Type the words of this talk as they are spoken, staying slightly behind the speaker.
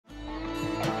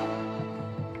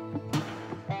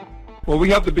Well, we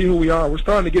have to be who we are. We're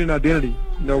starting to get an identity.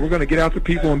 You know, we're going to get after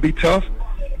people and be tough.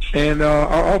 And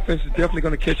our offense is definitely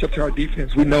going to catch up to our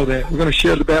defense. We know that. We're going to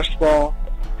share the basketball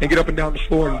and get up and down the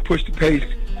floor and push the pace.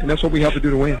 And that's what we have to do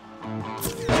to win.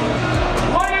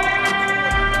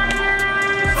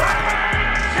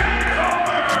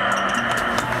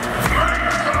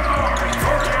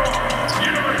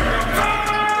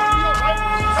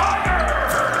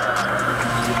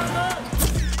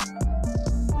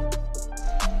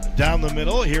 Down the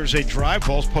middle, here's a drive,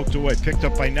 ball's poked away, picked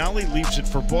up by Nolly, leaves it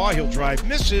for Baugh, he'll drive,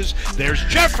 misses, there's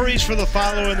Jeffries for the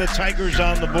follow, and the Tigers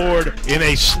on the board in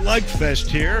a slugfest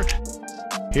here.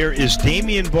 Here is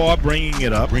Damian Baugh bringing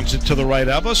it up, brings it to the right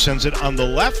elbow, sends it on the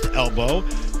left elbow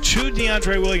to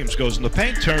DeAndre Williams, goes in the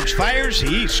paint, turns, fires,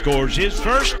 he scores his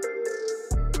first.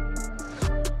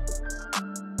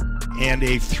 And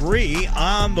a three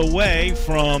on the way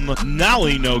from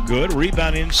Nolly, no good.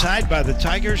 Rebound inside by the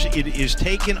Tigers. It is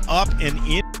taken up and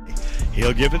in.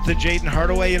 He'll give it to Jaden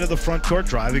Hardaway into the front court,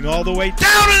 driving all the way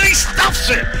down, and he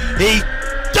stuffs it. He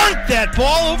dunked that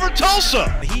ball over Tulsa.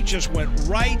 He just went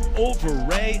right over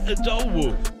Ray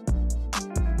Adowu.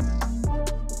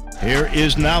 Here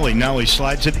is Nolly. Nolly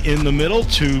slides it in the middle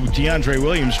to DeAndre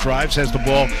Williams. Drives, has the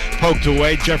ball poked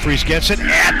away. Jeffries gets it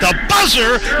at the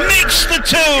buzzer, makes the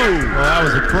two. Well, that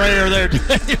was a prayer there.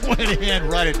 It went in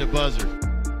right at the buzzer.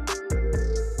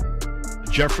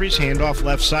 Jeffries, handoff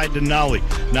left side to Nolly.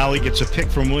 Nolly gets a pick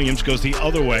from Williams, goes the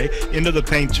other way, into the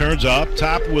paint, turns up,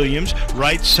 top Williams,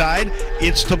 right side,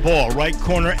 it's to Ball, right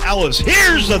corner Ellis.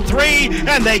 Here's the three,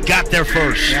 and they got their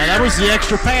first. Yeah, that was the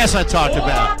extra pass I talked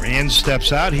about. Rand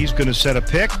steps out, he's going to set a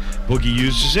pick. Boogie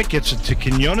uses it, gets it to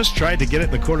Quinones, tried to get it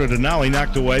in the corner to Nolly,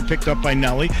 knocked away, picked up by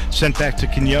Nolly, sent back to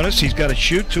Quinones. He's got to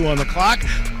shoot, 2 on the clock.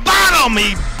 Bottom,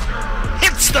 he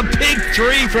hits the big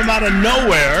three from out of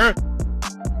nowhere.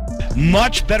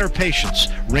 Much better patience.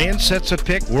 Rand sets a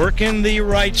pick, working the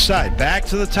right side. Back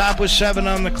to the top with 7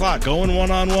 on the clock. Going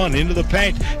one-on-one into the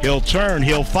paint. He'll turn,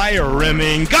 he'll fire,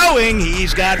 rimming, going.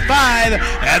 He's got 5,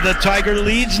 and the Tiger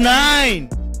leads 9.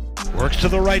 Works to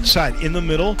the right side, in the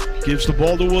middle, gives the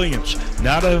ball to Williams.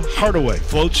 Now to Hardaway,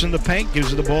 floats in the paint,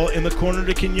 gives the ball in the corner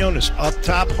to Quinones. Up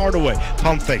top, Hardaway,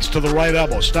 pump fakes to the right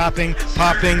elbow, stopping,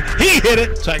 popping, he hit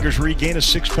it! Tigers regain a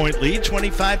 6-point lead,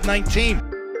 25-19.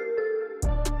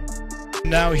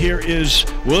 Now here is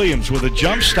Williams with a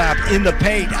jump stop in the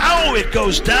paint. Oh, it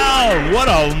goes down! What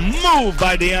a move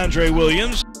by DeAndre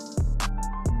Williams.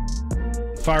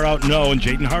 Far out, no, and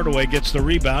Jaden Hardaway gets the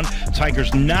rebound.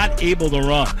 Tigers not able to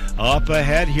run. Up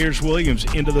ahead, here's Williams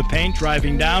into the paint,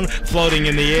 driving down, floating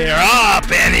in the air,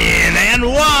 up and in, and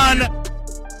 1!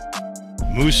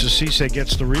 Musa Cisse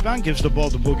gets the rebound, gives the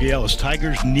ball to Boogie Ellis.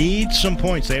 Tigers need some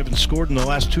points. They haven't scored in the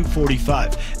last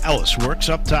 2:45. Ellis works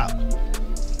up top.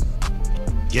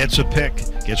 Gets a pick,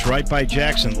 gets right by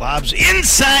Jackson, lobs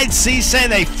inside Cisse.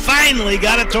 They finally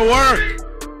got it to work.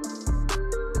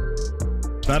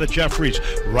 It's not a Jeffries.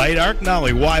 Right arc,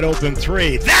 Nolly, wide open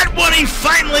 3. That one he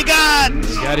finally got.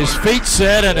 He got his feet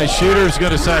set, and a shooter's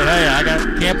going to say, hey,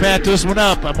 can't pat this one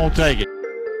up. I'm going to take it.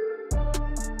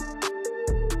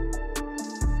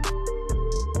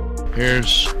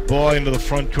 Here's Baugh into the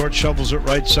front court, shovels it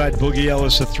right side. Boogie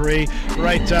Ellis a 3,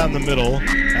 right down the middle.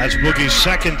 That's Boogie's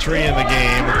second 3 in the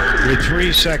game with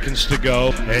 3 seconds to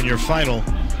go. And your final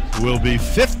will be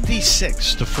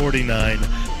 56-49.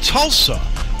 Tulsa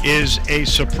is a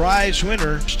surprise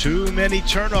winner. Too many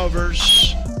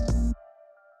turnovers.